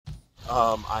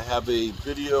I have a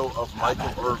video of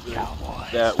Michael Irvin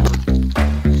that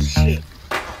was shit.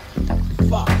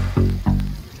 Fuck.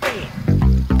 Damn.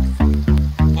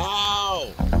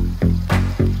 Ow.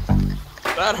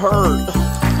 That hurt.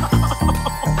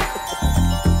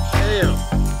 Damn.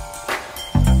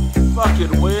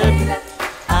 Fucking win.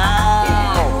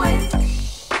 Ow.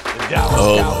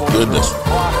 Oh my goodness.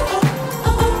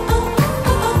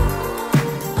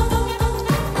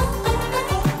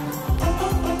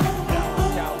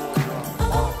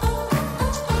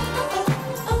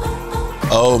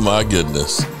 Oh my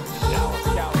goodness.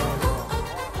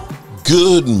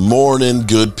 Good morning,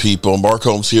 good people. Mark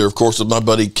Holmes here, of course, with my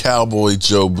buddy Cowboy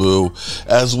Joe Boo,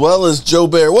 as well as Joe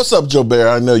Bear. What's up, Joe Bear?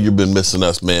 I know you've been missing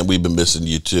us, man. We've been missing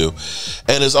you too.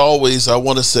 And as always, I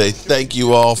want to say thank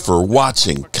you all for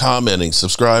watching, commenting,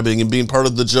 subscribing, and being part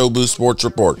of the Joe Boo Sports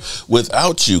Report.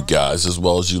 Without you guys, as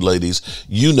well as you ladies,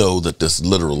 you know that this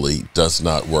literally does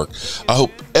not work. I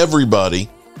hope everybody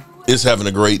is having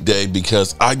a great day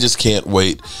because I just can't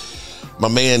wait. My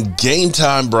man Game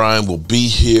Time Brian will be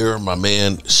here. My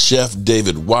man Chef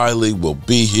David Wiley will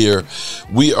be here.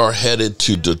 We are headed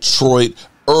to Detroit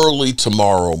early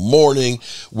tomorrow morning,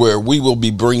 where we will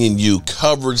be bringing you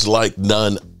coverage like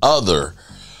none other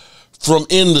from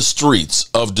in the streets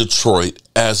of Detroit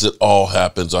as it all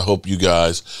happens. I hope you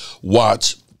guys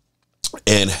watch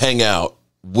and hang out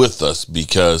with us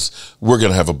because we're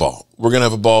going to have a ball. We're going to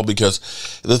have a ball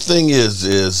because the thing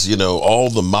is, you know, all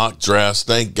the mock drafts,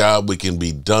 thank God we can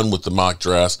be done with the mock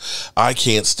drafts. I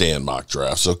can't stand mock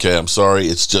drafts. Okay. I'm sorry.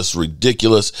 It's just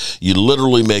ridiculous. You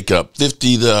literally make up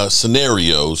 50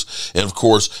 scenarios. And of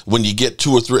course, when you get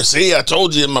 2 or 3, see, I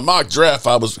told you in my mock draft,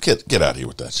 I was, get out of here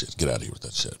with that shit. Get out of here with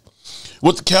that shit.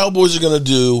 What the Cowboys are going to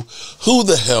do, who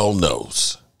the hell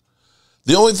knows?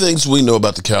 The only things we know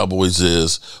about the Cowboys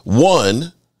is,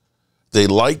 one, they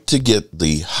like to get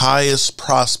the highest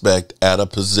prospect at a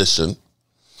position.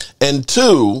 And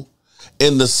two,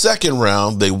 in the second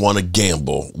round, they want to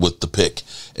gamble with the pick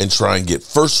and try and get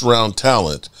first-round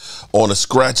talent on a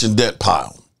scratch and dent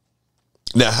pile.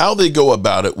 Now, how they go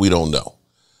about it, we don't know.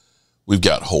 We've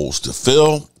got holes to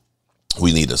fill.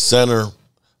 We need a center,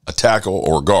 a tackle,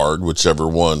 or guard, whichever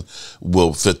one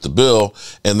will fit the bill.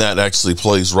 And that actually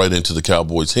plays right into the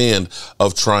Cowboys' hand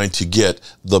of trying to get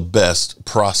the best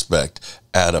prospect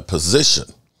at a position.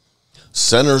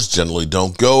 Centers generally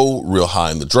don't go real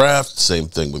high in the draft. Same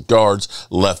thing with guards.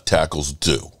 Left tackles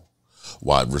do.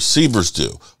 Wide receivers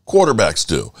do. Quarterbacks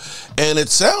do. And it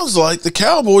sounds like the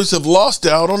Cowboys have lost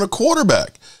out on a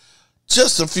quarterback.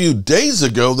 Just a few days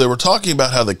ago, they were talking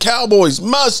about how the Cowboys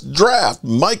must draft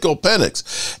Michael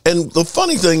Penix. And the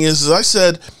funny thing is I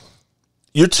said,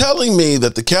 you're telling me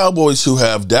that the Cowboys, who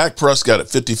have Dak Prescott at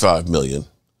 $55 million,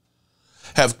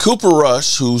 have Cooper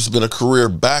Rush, who's been a career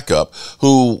backup,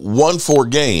 who won 4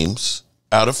 games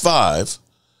out of 5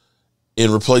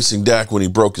 in replacing Dak when he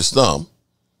broke his thumb,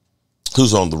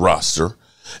 who's on the roster,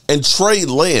 and Trey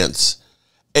Lance,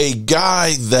 a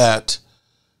guy that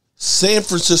San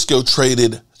Francisco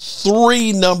traded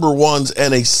 3 number 1s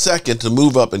and a second to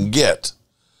move up and get,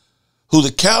 who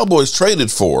the Cowboys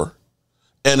traded for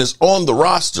and is on the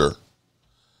roster,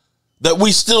 that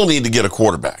we still need to get a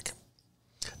quarterback.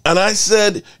 And I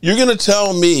said, you're going to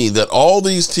tell me that all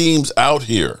these teams out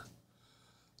here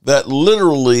that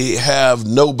literally have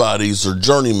nobodies or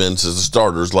journeymans as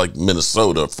starters, like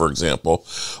Minnesota, for example,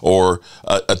 or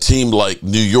a team like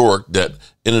New York that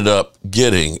ended up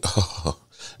getting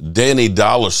Danny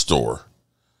Dollar Store,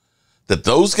 that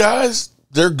those guys,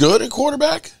 they're good at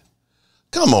quarterback?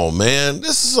 Come on, man.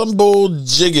 This is some bull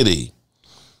jiggity.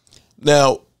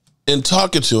 Now, in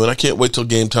talking to, and I can't wait till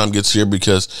game time gets here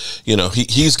because, you know,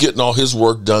 he's getting all his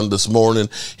work done this morning.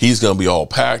 He's going to be all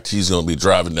packed. He's going to be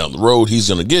driving down the road. He's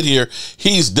going to get here.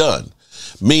 He's done.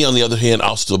 Me, on the other hand,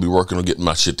 I'll still be working on getting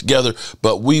my shit together,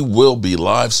 but we will be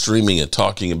live streaming and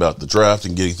talking about the draft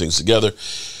and getting things together.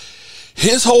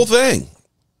 His whole thing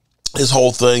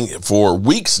for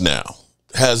weeks now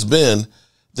has been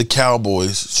the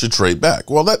Cowboys should trade back.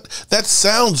 Well, that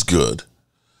sounds good,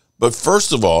 but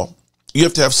first of all, you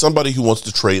have to have somebody who wants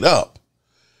to trade up.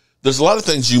 There's a lot of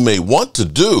things you may want to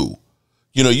do.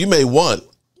 You know, you may want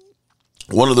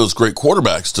one of those great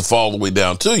quarterbacks to fall all the way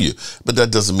down to you, but that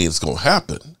doesn't mean it's going to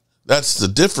happen. That's the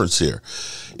difference here.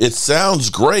 It sounds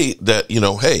great that, you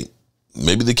know, hey,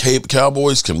 maybe the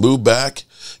Cowboys can move back,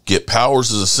 get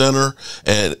Powers as a center,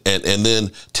 and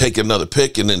then take another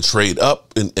pick and then trade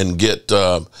up and get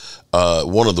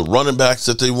one of the running backs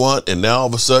that they want. And now all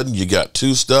of a sudden you got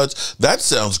 2 studs. That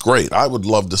sounds great. I would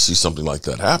love to see something like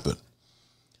that happen.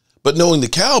 But knowing the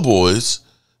Cowboys,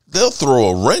 they'll throw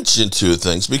a wrench into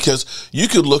things, because you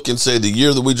could look and say the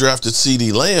year that we drafted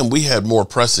C.D. Lamb, we had more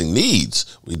pressing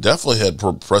needs. We definitely had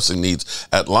pressing needs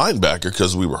at linebacker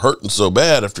because we were hurting so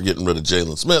bad after getting rid of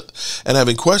Jalen Smith and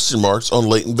having question marks on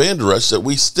Leighton Vander Esch that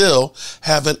we still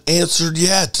haven't answered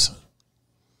yet.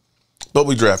 But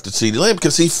we drafted C.D. Lamb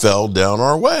because he fell down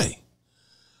our way.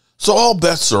 So all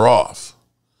bets are off.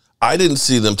 I didn't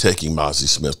see them taking Mozzie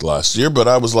Smith last year, but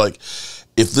I was like,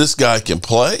 if this guy can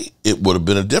play, it would have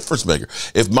been a difference maker.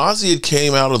 If Mozzie had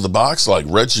came out of the box like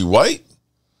Reggie White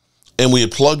and we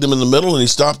had plugged him in the middle and he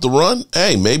stopped the run,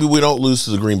 hey, maybe we don't lose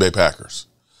to the Green Bay Packers.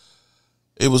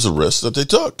 It was a risk that they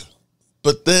took.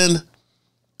 But then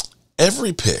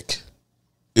every pick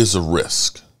is a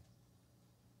risk.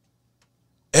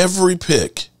 Every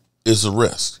pick is a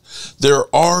risk. There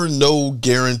are no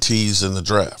guarantees in the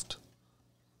draft.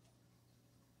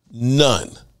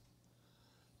 None.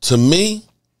 To me,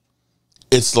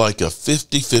 it's like a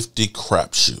 50-50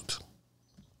 crapshoot.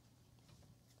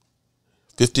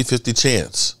 50-50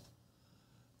 chance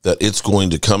that it's going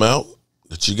to come out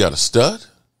that you got a stud,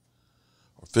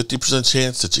 or 50%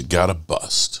 chance that you got a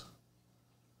bust.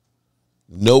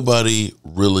 Nobody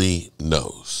really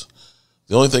knows.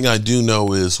 The only thing I do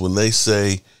know is when they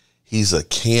say he's a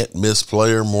can't-miss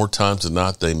player, more times than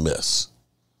not, they miss.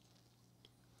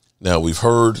 Now, we've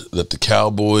heard that the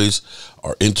Cowboys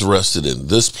are interested in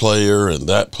this player and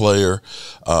that player.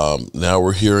 Now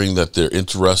we're hearing that they're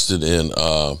interested in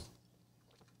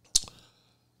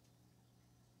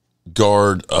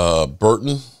guard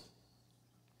Burton.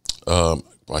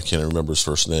 I can't remember his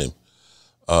first name.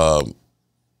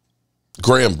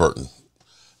 Graham Burton.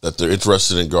 That they're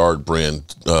interested in guard Graham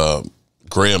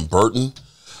Burton,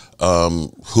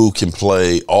 who can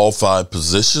play all 5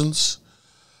 positions.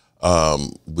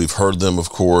 We've heard them, of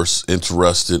course,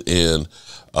 interested in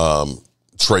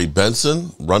Trey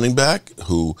Benson, running back,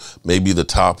 who may be the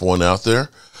top one out there.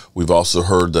 We've also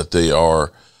heard that they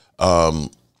are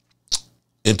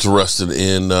interested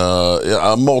in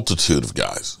a multitude of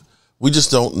guys. We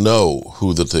just don't know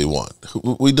who that they want.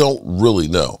 We don't really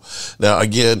know. Now,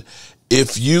 again,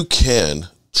 if you can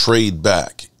trade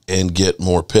back and get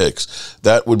more picks,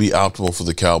 that would be optimal for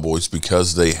the Cowboys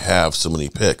because they have so many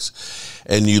picks.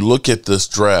 And you look at this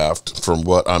draft, from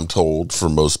what I'm told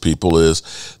from most people,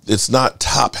 is it's not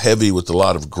top heavy with a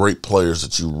lot of great players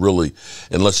that you really,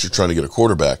 unless you're trying to get a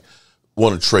quarterback,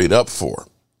 want to trade up for.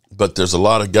 But there's a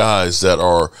lot of guys that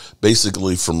are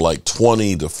basically from like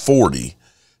 20 to 40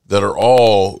 that are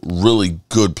all really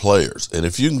good players. And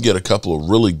if you can get a couple of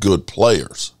really good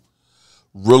players,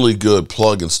 really good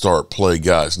plug and start play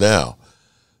guys now,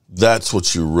 that's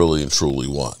what you really and truly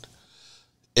want.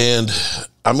 And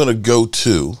I'm going to go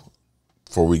to,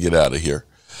 before we get out of here,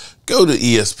 go to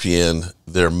ESPN,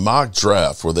 their mock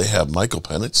draft where they have Michael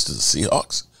Penix to the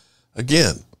Seahawks.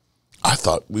 Again, I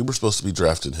thought we were supposed to be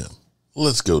drafting him.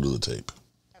 Let's go to the tape.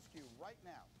 Ask you right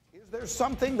now, is there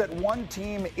something that one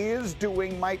team is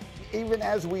doing, Mike, even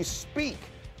as we speak,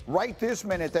 right this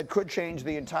minute, that could change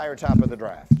the entire top of the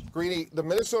draft? Greeny, the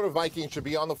Minnesota Vikings should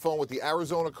be on the phone with the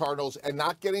Arizona Cardinals and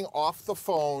not getting off the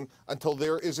phone until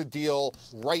there is a deal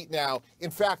right now.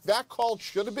 In fact, that call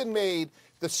should have been made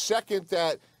the second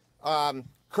that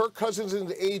Kirk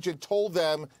Cousins' agent told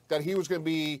them that he was going to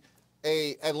be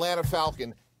an Atlanta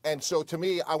Falcon. And so, to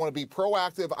me, I want to be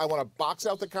proactive. I want to box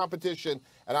out the competition,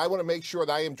 and I want to make sure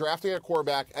that I am drafting a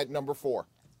quarterback at number 4.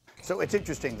 So it's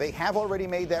interesting. They have already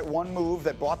made that one move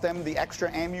that bought them the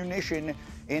extra ammunition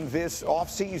in this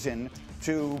offseason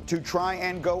to try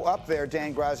and go up there,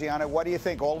 Dan Graziano. What do you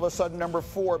think? All of a sudden, number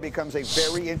 4 becomes a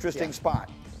very interesting spot.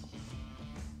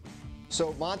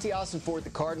 So Monty Ossenfort, the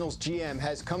Cardinals GM,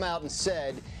 has come out and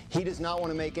said he does not want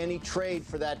to make any trade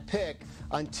for that pick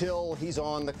until he's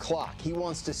on the clock. He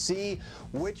wants to see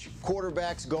which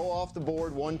quarterbacks go off the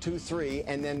board, 1, 2, 3,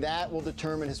 and then that will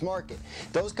determine his market.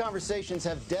 Those conversations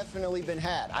have definitely been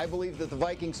had. I believe that the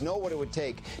Vikings know what it would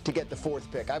take to get the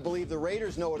 4th pick. I believe the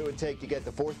Raiders know what it would take to get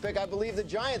the 4th pick. I believe the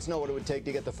Giants know what it would take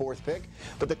to get the 4th pick.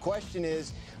 But the question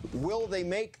is, will they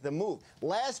make the move?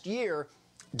 Last year,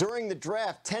 during the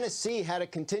draft, Tennessee had a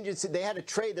contingency. They had a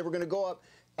trade. They were going to go up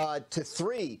to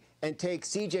 3 and take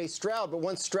C.J. Stroud, but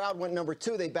once Stroud went number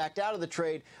 2, they backed out of the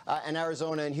trade, and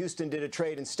Arizona and Houston did a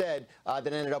trade instead that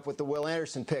ended up with the Will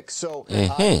Anderson pick. So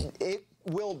it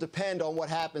will depend on what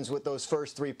happens with those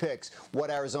first 3 picks, what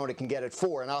Arizona can get at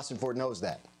 4, and Ossenfort knows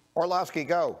that. Orlovsky,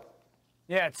 go.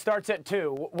 Yeah, it starts at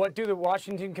 2. What do the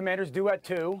Washington Commanders do at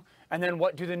 2? And then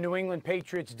what do the New England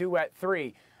Patriots do at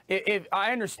 3? If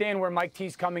I understand where Mike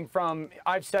T's coming from,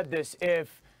 I've said this,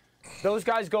 if those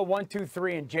guys go 1, 2,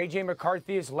 3, and J.J.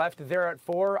 McCarthy is left there at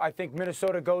 4, I think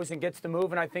Minnesota goes and gets the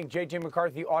move, and I think J.J.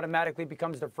 McCarthy automatically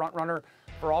becomes the front runner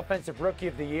for Offensive Rookie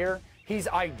of the Year. He's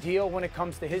ideal when it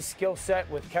comes to his skill set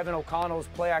with Kevin O'Connell's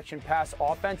play-action pass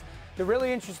offense. The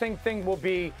really interesting thing will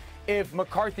be if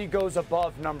McCarthy goes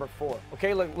above number 4.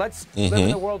 Okay, let's live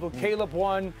in the world with Caleb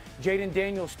 1, Jaden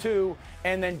Daniels 2,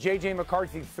 and then J.J.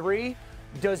 McCarthy 3.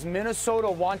 Does Minnesota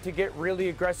want to get really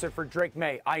aggressive for Drake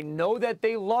May? I know that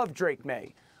they love Drake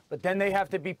May, but then they have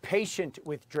to be patient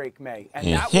with Drake May. And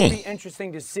that will be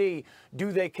interesting to see.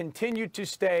 Do they continue to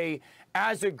stay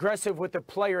as aggressive with a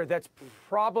player that's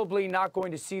probably not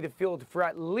going to see the field for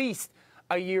at least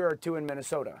a year or two in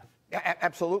Minnesota? Yeah,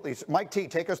 absolutely. Mike T,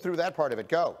 take us through that part of it.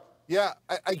 Go. Yeah,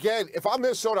 again, if I'm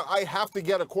Minnesota, I have to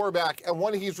get a quarterback, and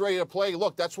when he's ready to play,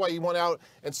 look, that's why he went out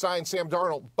and signed Sam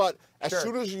Darnold. But as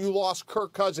soon as you lost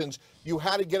Kirk Cousins, you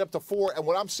had to get up to 4. And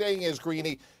what I'm saying is,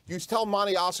 Greeny, you tell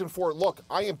Monty Ossenfort, look,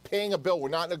 I am paying a bill. We're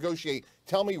not negotiating.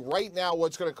 Tell me right now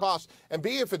what's going to cost. And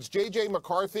B, if it's J.J.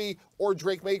 McCarthy or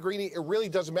Drake May, Greeny, it really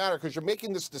doesn't matter because you're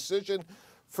making this decision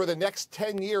for the next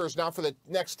 10 years, not for the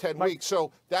next 10 weeks.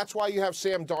 So that's why you have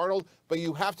Sam Darnold, but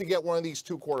you have to get one of these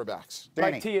 2 quarterbacks.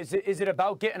 Mike T, is it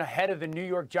about getting ahead of the New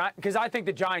York Giants? Because I think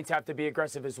the Giants have to be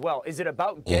aggressive as well. Is it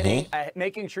about getting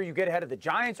making sure you get ahead of the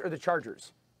Giants or the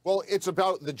Chargers? Well, it's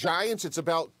about the Giants. It's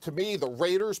about, to me, the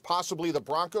Raiders, possibly the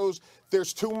Broncos.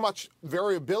 There's too much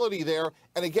variability there.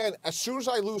 And again, as soon as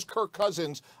I lose Kirk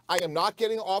Cousins, I am not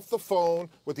getting off the phone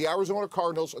with the Arizona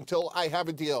Cardinals until I have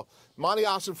a deal. Monty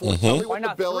Ossenfort, tell me what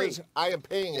the bill is. I am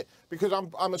paying it because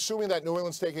I'm assuming that New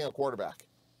England's taking a quarterback.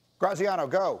 Graziano,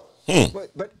 go.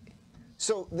 But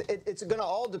so it's going to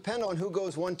all depend on who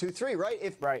goes 1, 2, 3, right?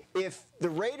 If the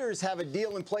Raiders have a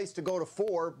deal in place to go to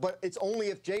 4, but it's only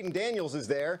if Jaden Daniels is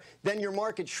there, then your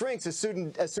market shrinks as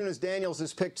soon as Daniels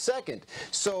is picked second.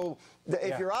 So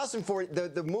if you're Ossenfort,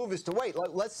 the move is to wait.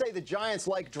 Let's say the Giants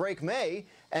like Drake May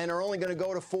and are only going to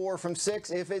go to 4 from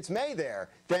 6 if it's May there.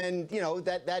 Then, you know,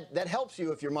 that helps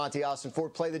you if you're Monty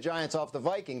Ossenfort, play the Giants off the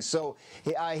Vikings. So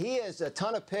he has a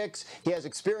ton of picks. He has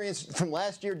experience from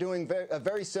last year doing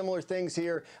very similar things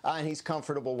here, and he's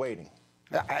comfortable waiting.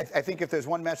 I think if there's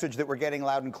one message that we're getting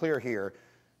loud and clear here,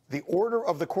 the order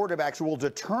of the quarterbacks will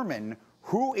determine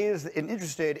who is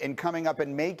interested in coming up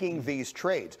and making these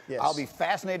trades. Yes. I'll be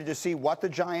fascinated to see what the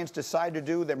Giants decide to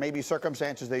do. There may be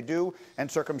circumstances they do and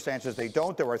circumstances they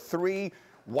don't. There are 3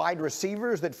 wide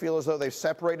receivers that feel as though they've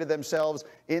separated themselves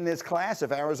in this class.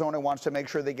 If Arizona wants to make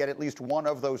sure they get at least one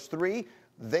of those 3,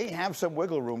 they have some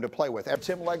wiggle room to play with.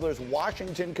 Tim Legler's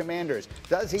Washington Commanders.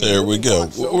 Does he? There we go.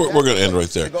 We're going to end right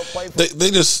there.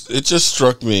 It just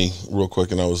struck me real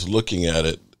quick, and I was looking at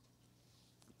it.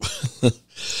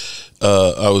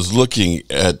 I was looking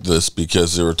at this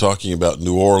because they were talking about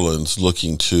New Orleans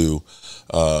looking to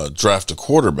draft a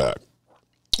quarterback,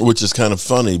 which is kind of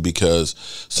funny because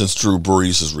since Drew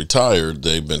Brees is retired,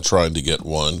 they've been trying to get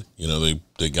one. You know,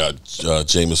 they got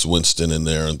Jameis Winston in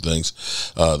there and things.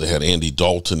 They had Andy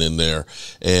Dalton in there,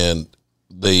 and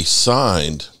they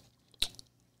signed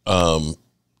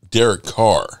Derek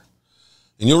Carr.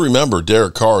 And you'll remember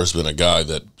Derek Carr has been a guy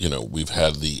that, you know, we've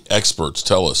had the experts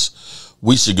tell us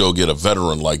we should go get a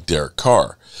veteran like Derek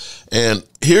Carr. And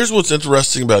here's what's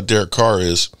interesting about Derek Carr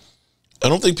is I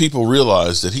don't think people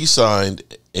realize that he signed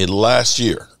in last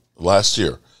year, a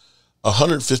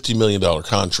 $150 million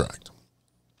contract.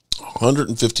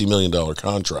 $150 million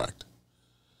contract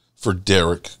for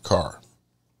Derek Carr.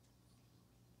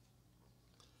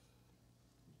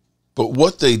 But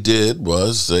what they did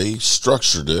was they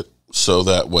structured it so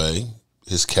that way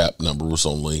his cap number was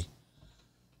only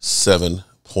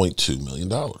 $7.2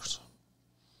 million.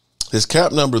 His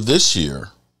cap number this year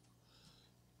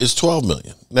is $12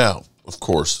 million. Now, of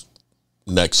course,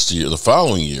 next year, the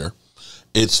following year,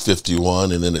 it's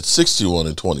 51 and then it's 61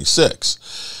 and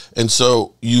 26. And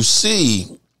so you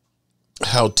see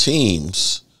how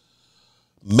teams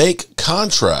make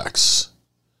contracts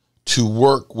to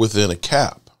work within a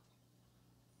cap.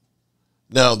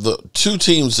 Now, the 2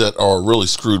 teams that are really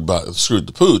screwed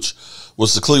the pooch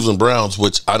was the Cleveland Browns,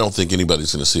 which I don't think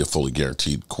anybody's going to see a fully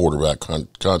guaranteed quarterback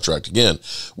contract again,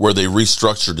 where they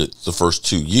restructured it the first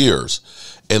 2 years,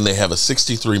 and they have a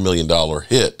 $63 million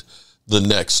hit the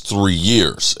next 3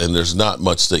 years, and there's not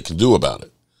much they can do about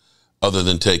it other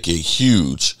than take a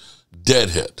huge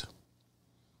dead hit.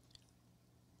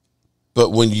 But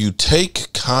when you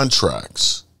take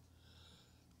contracts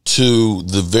to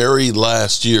the very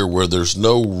last year where there's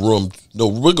no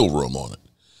wiggle room on it,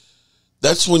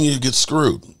 that's when you get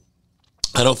screwed.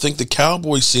 I don't think the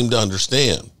Cowboys seem to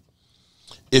understand.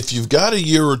 If you've got a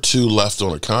year or 2 left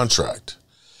on a contract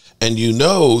and you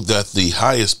know that the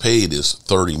highest paid is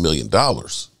 $30 million,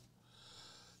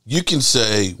 you can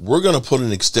say, we're going to put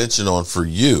an extension on for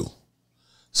you,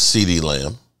 CeeDee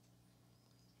Lamb.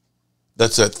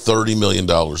 That's at $30 million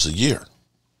a year.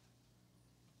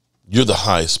 You're the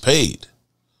highest paid.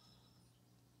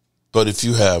 But if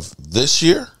you have this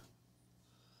year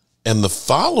and the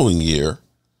following year,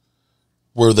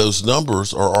 where those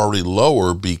numbers are already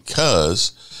lower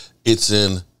because it's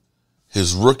in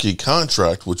his rookie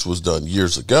contract, which was done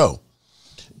years ago.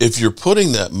 If you're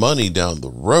putting that money down the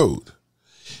road,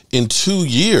 in 2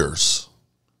 years,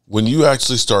 when you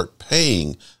actually start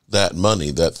paying that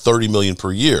money, that $30 million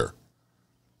per year,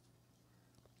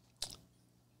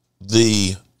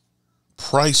 the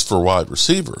price for wide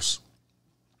receivers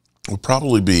would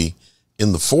probably be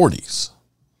in the 40s.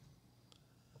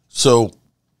 So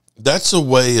that's a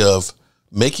way of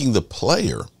making the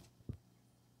player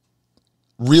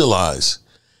realize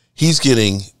he's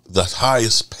getting the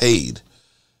highest paid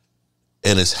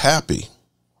and is happy.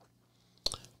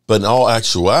 But in all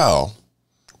actuality,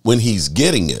 when he's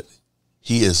getting it,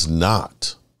 he is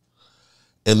not.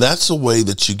 And that's a way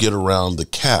that you get around the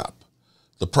cap.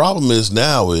 The problem is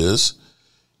now is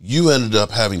you ended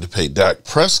up having to pay Dak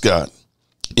Prescott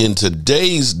in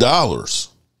today's dollars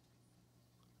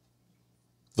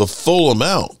the full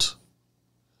amount.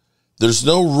 There's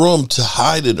no room to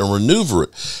hide it and maneuver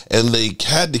it. And they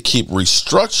had to keep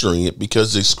restructuring it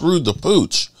because they screwed the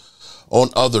pooch on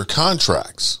other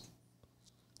contracts.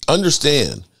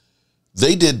 Understand,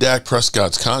 they did Dak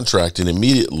Prescott's contract and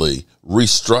immediately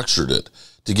restructured it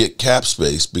to get cap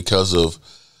space because of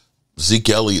Zeke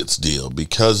Elliott's deal,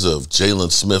 because of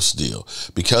Jalen Smith's deal,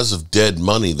 because of dead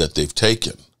money that they've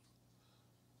taken.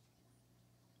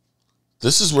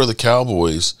 This is where the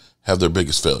Cowboys have their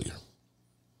biggest failure,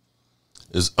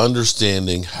 is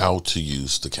understanding how to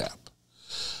use the cap.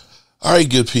 All right,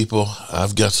 good people,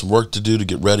 I've got some work to do to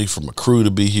get ready for my crew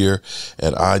to be here,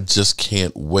 and I just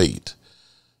can't wait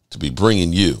to be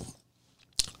bringing you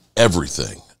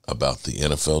everything about the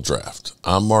NFL draft.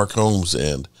 I'm Mark Holmes,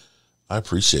 and I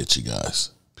appreciate you guys.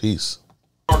 Peace.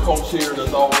 Mark Holmes here, and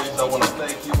as always, I want to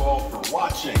thank you all for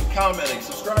watching, commenting,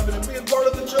 subscribing, and being part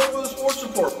of the Joe Boo Sports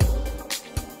Report.